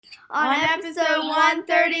On episode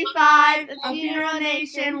 135 of Funeral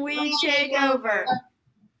Nation, we take over.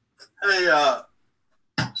 Hey,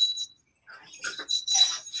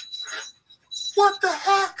 what the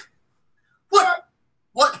heck?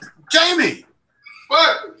 What? Jamie!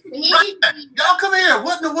 What? Y'all come here.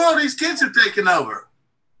 What in the world these kids have taken over?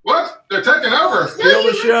 What? They're taking over. Steal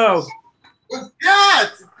the show. Yeah,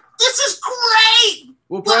 this is great.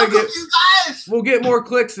 We'll probably Welcome, you guys. we'll get more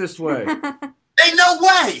clicks this way. Ain't no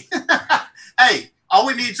way. Hey, all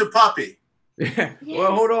we need is a puppy. Yeah.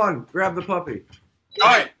 Well, hold on. Grab the puppy. All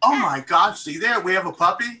right. Oh my gosh, see there? We have a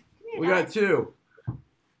puppy. We got two.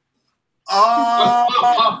 Oh,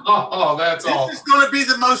 Oh, that's this awesome. is going to be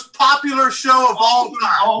the most popular show of all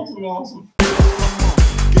time. Awesome.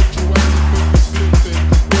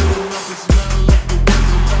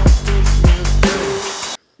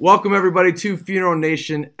 Welcome, everybody, to Funeral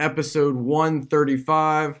Nation, episode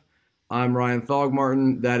 135. I'm Ryan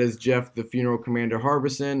Thogmartin. That is Jeff, the Funeral Commander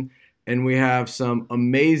Harbison. And we have some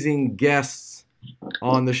amazing guests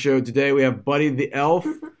on the show today. We have Buddy the Elf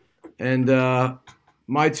and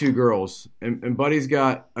my two girls. And Buddy's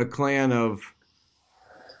got a clan of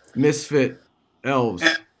misfit elves.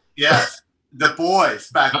 Yes, the boys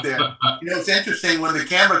back there. You know, it's interesting when the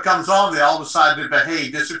camera comes on, they all decide to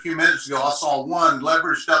behave. Just a few minutes ago, I saw one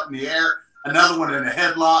leveraged up in the air, another one in a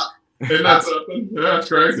headlock. Isn't that something? Yeah, that's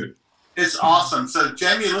crazy. It's awesome. So,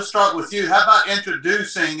 Jamie, let's start with you. How about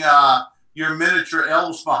introducing your miniature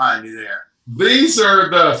elves behind you there? These are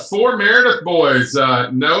the four Meredith boys.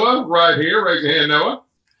 Noah, right here. Raise your hand, Noah.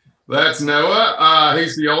 That's Noah.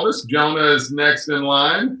 He's the oldest. Jonah is next in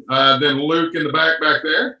line. Then Luke in the back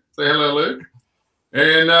there. Say hello, Luke.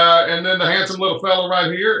 And then the handsome little fellow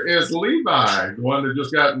right here is Levi, the one that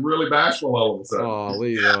just got really bashful all of a sudden. Oh,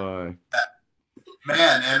 Levi.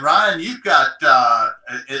 Man, and Ryan, you've got,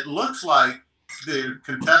 it looks like the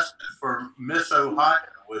contestant for Miss Ohio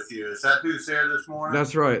with you. Is that who's there this morning?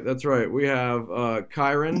 That's right. We have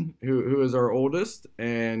Kyron, who is our oldest,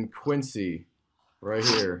 and Quincy right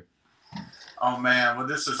here. Oh, man. Well,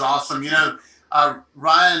 this is awesome. You know,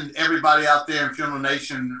 Ryan, everybody out there in Funeral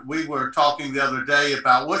Nation, we were talking the other day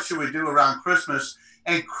about what should we do around Christmas.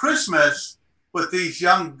 And Christmas with these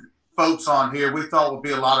young folks on here, we thought would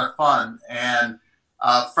be a lot of fun. And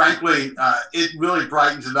frankly, it really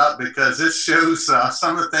brightens it up because this shows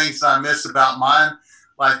some of the things I miss about mine,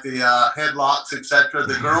 like the headlocks, etc.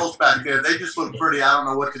 The girls back there, they just look pretty. I don't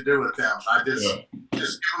know what to do with them. I just give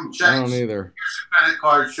them checks. I don't either. Here's a credit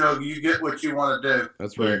card, show you get what you want to do.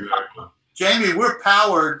 That's right. Exactly. Jamie, we're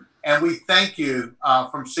powered, and we thank you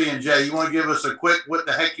from C&J. You want to give us a quick what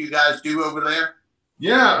the heck you guys do over there?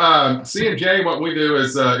 Yeah, C&J, what we do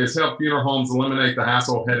is help funeral homes eliminate the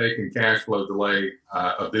hassle, headache, and cash flow delay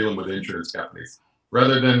of dealing with insurance companies.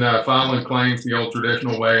 Rather than filing claims the old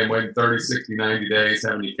traditional way and waiting 30, 60, 90 days,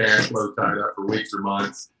 having your cash flow tied up for weeks or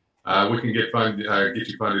months, we can get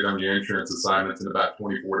you funded on your insurance assignments in about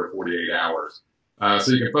 24 to 48 hours.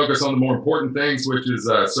 So you can focus on the more important things, which is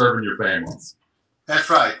serving your families. That's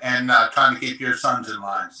right, and trying to keep your sons in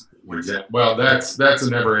line. Well, that's a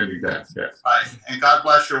never-ending task, yes. Right, and God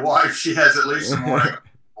bless your wife. She has at least some more.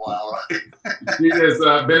 Wow, right. She has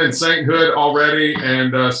been in sainthood already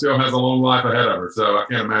and still has a long life ahead of her. So I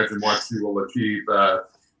can't imagine what she will achieve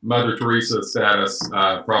Mother Teresa status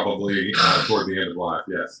probably toward the end of life,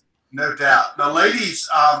 yes. No doubt. Now, ladies,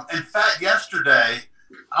 in fact, yesterday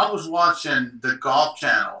I was watching the Golf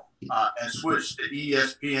Channel and switched to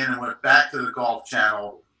ESPN and went back to the Golf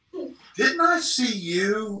Channel. Didn't I see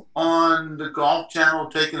you on the Golf Channel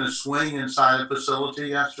taking a swing inside a facility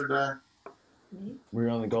yesterday? Were you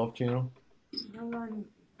on the Golf Channel?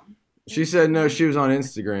 She said no, she was on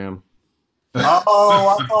Instagram.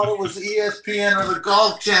 Oh, I thought it was ESPN or the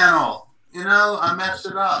Golf Channel. You know, I messed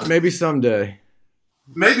it up. Maybe someday.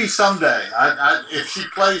 Maybe someday. If she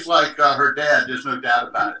plays like her dad, there's no doubt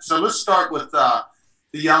about it. So let's start with the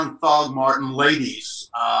young Thogmartin ladies.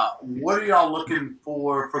 What are y'all looking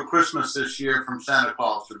for Christmas this year from Santa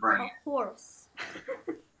Claus to bring you? A horse.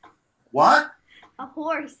 What? A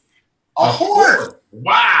horse. A horse.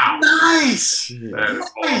 Wow. Nice. That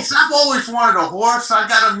is Nice. awesome. I've always wanted a horse. I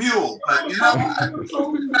got a mule, but you know what?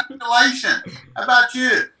 Congratulations. How about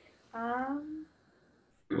you?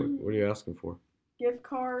 What are you asking for? Gift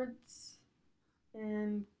cards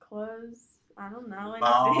and clothes. I don't know. Anything.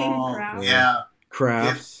 Oh, crafts. yeah.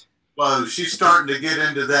 Crafts. Well, she's starting to get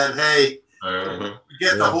into that. Hey,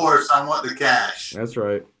 get the horse. I want the cash. That's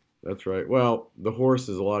right. Well, the horse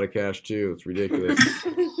is a lot of cash too. It's ridiculous.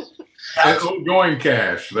 That's ongoing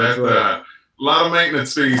cash. That's right. a lot of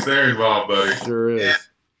maintenance fees there involved, buddy. Sure is. Yeah.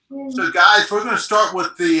 So, guys, we're going to start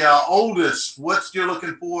with the oldest. What's you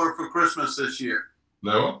looking for Christmas this year?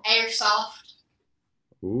 Noah? Airsoft.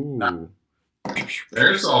 Ooh.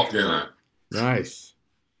 Airsoft gun. Nice.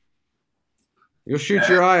 You'll shoot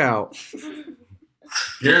your eye out.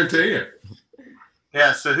 Guarantee it.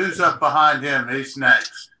 Yeah, so who's up behind him? He's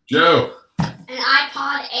next. Joe. An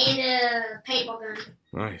iPod and a paintball gun.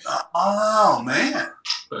 Nice. Oh, man.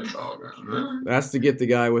 Baseball gun. That's to get the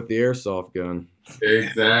guy with the airsoft gun.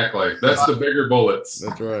 Exactly. That's the bigger bullets.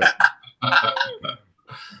 That's right.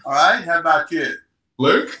 All right, how about you?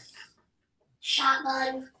 Luke?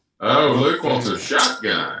 Shotgun. Oh, Luke wants a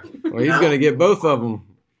shotgun. Well, he's going to get both of them.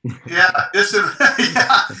 Yeah,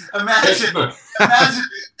 imagine, and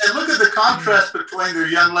look at the contrast between the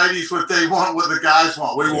young ladies, what they want, what the guys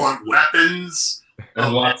want. We want weapons.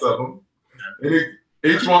 And lots of them. And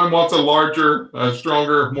each one wants a larger,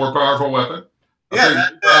 stronger, more powerful weapon.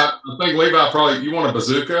 I think Levi probably, you want a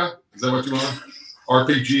bazooka? Is that what you want?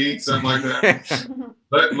 RPG, something like that?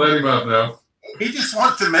 Let him up now. He just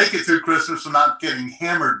wants to make it through Christmas and not getting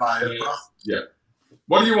hammered by it. Yeah.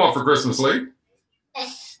 What do you want for Christmas, Lee? A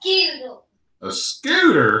scooter. A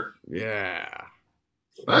scooter? Yeah.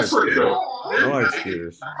 That's pretty cool. I like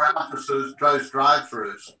scooters. Around for those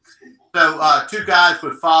drive-throughs. So, two guys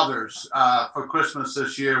with fathers for Christmas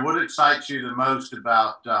this year. What excites you the most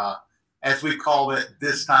about, as we call it,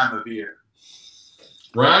 this time of year?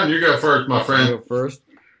 Ryan, you go first, my I'll friend. go first.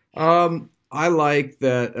 I like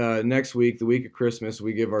that next week, the week of Christmas,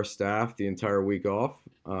 we give our staff the entire week off.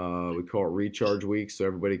 We call it Recharge Week, so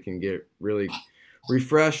everybody can get really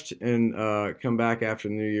refreshed and come back after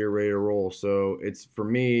the new year ready to roll. So it's, for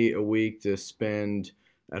me, a week to spend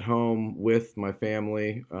at home with my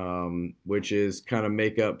family, which is kind of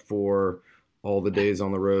make up for all the days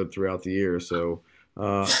on the road throughout the year. So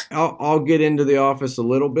I'll get into the office a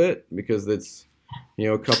little bit because it's,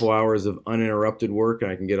 a couple hours of uninterrupted work and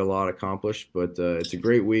I can get a lot accomplished. But it's a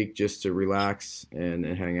great week just to relax and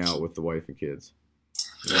hang out with the wife and kids.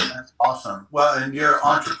 Yeah. That's awesome. Well, and you're an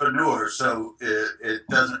entrepreneur, so it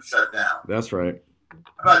doesn't shut down. That's right.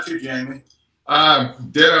 How about you, Jamie?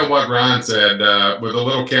 Ditto what Ryan said, with a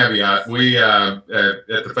little caveat. We, at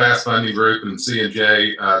the Fast Funding Group and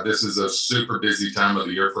C&J, this is a super busy time of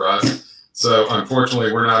the year for us. So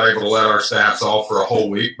unfortunately, we're not able to let our staffs off for a whole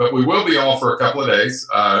week, but we will be off for a couple of days.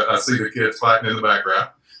 I see the kids fighting in the background.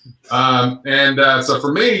 So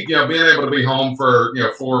for me, being able to be home for,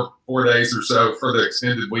 4 days or so for the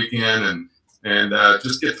extended weekend and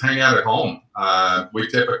just get to hang out at home. We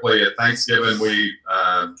typically at Thanksgiving, we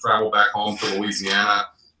travel back home to Louisiana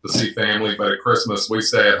to see family, but at Christmas we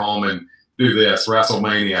stay at home and do this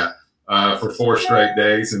WrestleMania for 4 straight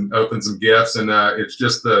days and open some gifts. And it's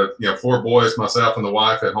just the 4 boys, myself and the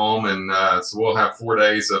wife at home, and so we'll have 4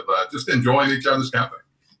 days of just enjoying each other's company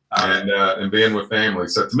and being with family.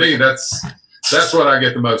 So to me, that's what I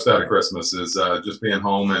get the most out of Christmas is just being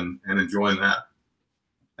home and enjoying that.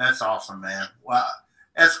 That's awesome, man. Wow.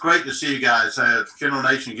 That's great to see you guys. Funeral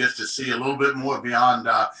Nation gets to see a little bit more beyond.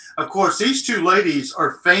 Of course, these two ladies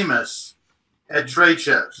are famous at trade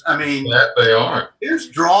shows. I mean, That they are. there's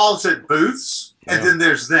draws at booths, and then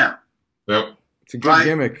there's them. Yep. It's a good Right.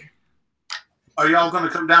 gimmick. Are y'all going to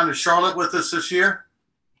come down to Charlotte with us this year?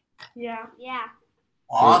 Yeah. Yeah.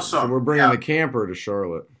 Awesome. So we're bringing Yeah. the camper to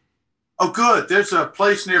Charlotte. Oh, good. There's a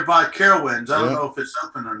place nearby Carowinds. I don't Yep. know if it's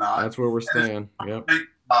open or not. That's where we're staying. Yep.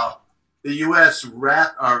 The U.S.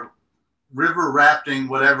 river rafting,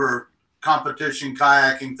 whatever competition,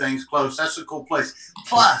 kayaking things close. That's a cool place.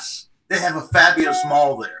 Plus, they have a fabulous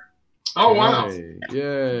mall there. Oh, wow.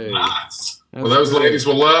 Yay. Nice. That's Well, those great. ladies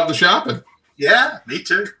will love the shopping. Yeah, me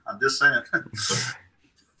too. I'm just saying.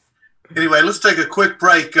 Anyway, let's take a quick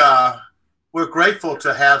break. We're grateful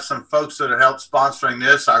to have some folks that are help sponsoring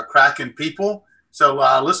this, our Kraken people. So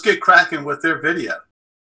let's get cracking with their video.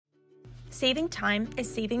 Saving time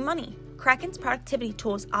is saving money. Kraken's productivity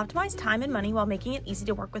tools optimize time and money while making it easy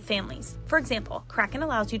to work with families. For example, Kraken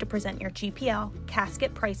allows you to present your GPL,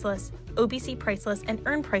 casket price list, OBC price list, and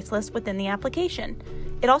earn price list within the application.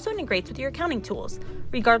 It also integrates with your accounting tools,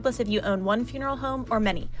 regardless if you own one funeral home or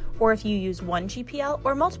many, or if you use one GPL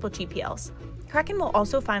or multiple GPLs. Kraken will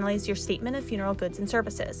also finalize your statement of funeral goods and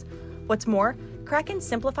services. What's more, Kraken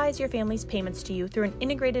simplifies your family's payments to you through an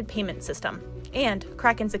integrated payment system. And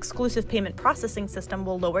Kraken's exclusive payment processing system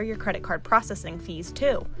will lower your credit card processing fees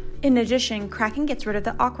too. In addition, Kraken gets rid of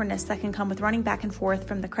the awkwardness that can come with running back and forth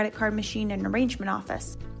from the credit card machine and arrangement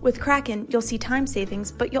office. With Kraken, you'll see time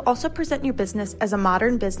savings, but you'll also present your business as a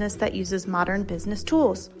modern business that uses modern business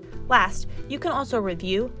tools. Last, you can also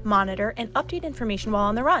review, monitor, and update information while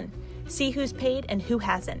on the run. See who's paid and who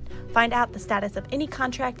hasn't. Find out the status of any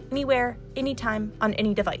contract, anywhere, anytime, on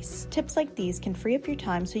any device. Tips like these can free up your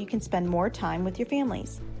time so you can spend more time with your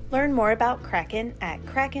families. Learn more about Kraken at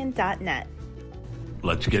kraken.net.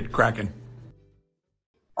 Let's get cracking.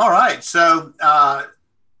 All right, so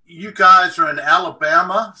you guys are in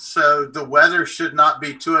Alabama, so the weather should not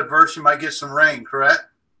be too adverse. You might get some rain, correct?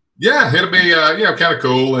 Yeah, it'll be kind of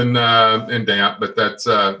cool and damp, but that's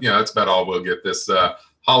that's about all we'll get this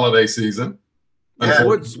holiday season. Yeah.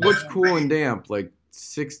 What's cool and damp? Like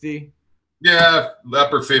 60? Yeah,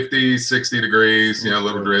 upper 50s, 60 degrees. A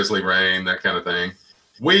little drizzly rain, that kind of thing.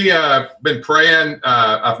 We been praying.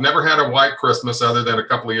 I've never had a white Christmas other than a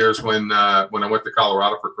couple of years when I went to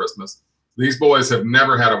Colorado for Christmas. These boys have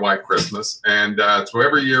never had a white Christmas, and so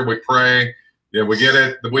every year we pray. We get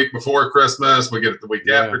it the week before Christmas, we get it the week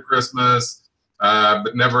after Christmas,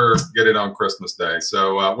 but never get it on Christmas Day.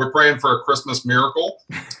 So we're praying for a Christmas miracle,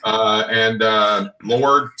 and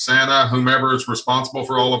Lord, Santa, whomever is responsible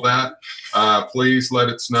for all of that, please let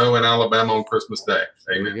it snow in Alabama on Christmas Day.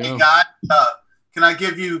 Amen. Hey, guys, can I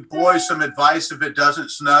give you boys some advice if it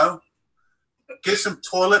doesn't snow? Get some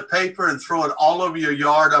toilet paper and throw it all over your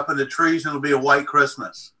yard up in the trees, and it'll be a white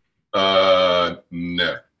Christmas.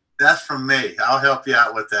 No. That's from me. I'll help you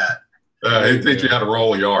out with that. He'd teach you how to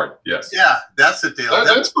roll a yard. Yes. Yeah, that's the deal.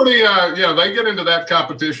 That's pretty, they get into that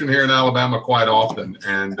competition here in Alabama quite often.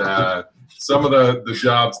 And some of the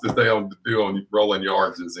jobs that they'll do on rolling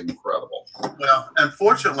yards is incredible. Well,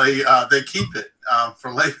 unfortunately, they keep it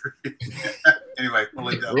for later. Anyway, we'll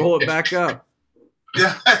leave that. Roll it back up.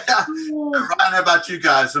 Yeah. Ryan, how about you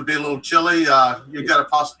guys? It'll be a little chilly. You've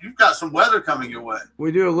got some weather coming your way.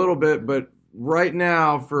 We do a little bit, but right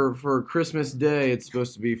now for Christmas Day, it's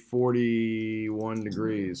supposed to be 41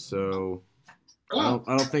 degrees. So I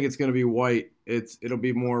don't think it's going to be white. It'll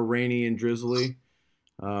be more rainy and drizzly.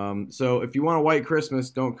 So if you want a white Christmas,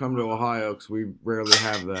 don't come to Ohio because we rarely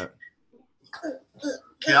have that.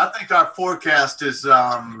 Yeah, I think our forecast is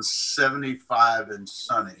 75 and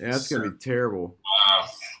sunny. Yeah, it's going to be terrible. Wow.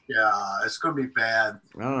 Yeah, it's going to be bad.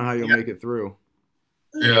 I don't know how you'll make it through.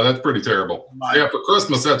 Yeah, that's pretty terrible. Yeah, for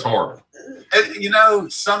Christmas, that's hard.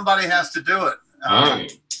 Somebody has to do it.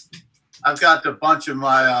 I've got a bunch of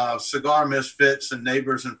my cigar misfits and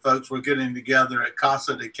neighbors and folks. We're getting together at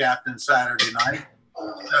Casa de Captain Saturday night.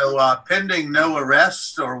 So pending no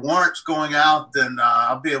arrests or warrants going out, then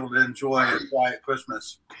I'll be able to enjoy a quiet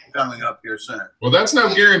Christmas coming up here soon. Well, that's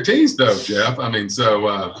no guarantees, though, Jeff. I mean,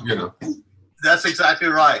 That's exactly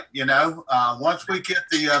right. Once we get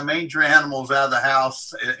the manger animals out of the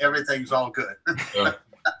house, everything's all good.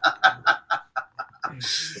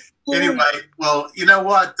 Anyway, well, you know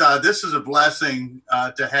what? This is a blessing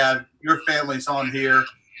to have your families on here.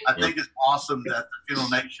 I think it's awesome that the Funeral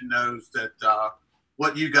Nation knows that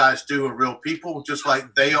what you guys do are real people, just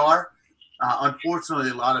like they are. Unfortunately,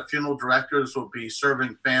 a lot of funeral directors will be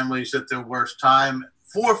serving families at their worst time,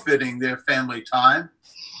 forfeiting their family time.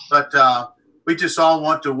 But we just all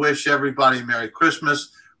want to wish everybody Merry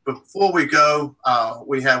Christmas. Before we go,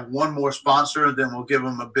 we have one more sponsor, and then we'll give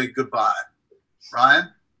them a big goodbye. Ryan?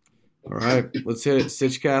 All right, let's hit it.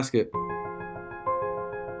 Stitch Casket.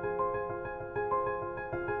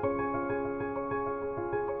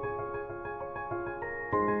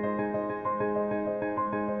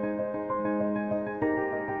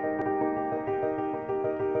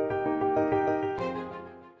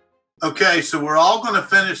 Okay, so we're all going to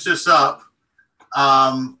finish this up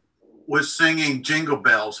with singing Jingle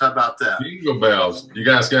Bells. How about that? Jingle Bells. You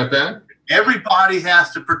guys got that? Everybody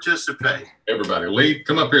has to participate. Everybody. Lee,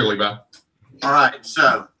 come up here, Levi. All right,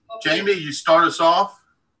 so Jamie, you start us off.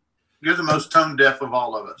 You're the most tone deaf of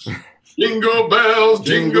all of us. Jingle bells,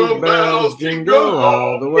 jingle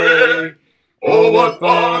all the way. Oh, what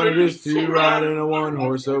fun it is to ride in a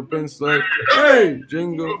one-horse open sleigh. Hey,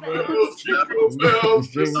 jingle bells,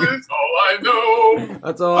 this is all I know.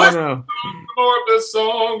 That's all I know. More of this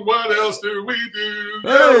song, what else do we do?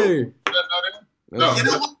 Hey! Is that not it? No. You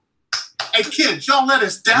know what? Hey, kids, y'all let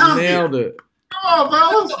us down Nailed here. it. Come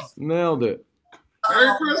on, fellas. Nailed it.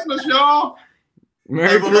 Merry Christmas, y'all.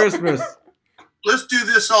 Merry Christmas. Let's do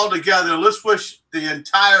this all together. Let's wish the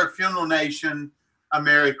entire Funeral Nation a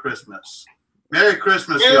Merry Christmas. Merry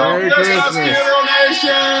Christmas, y'all. Merry Christmas. Funeral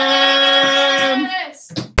Nation.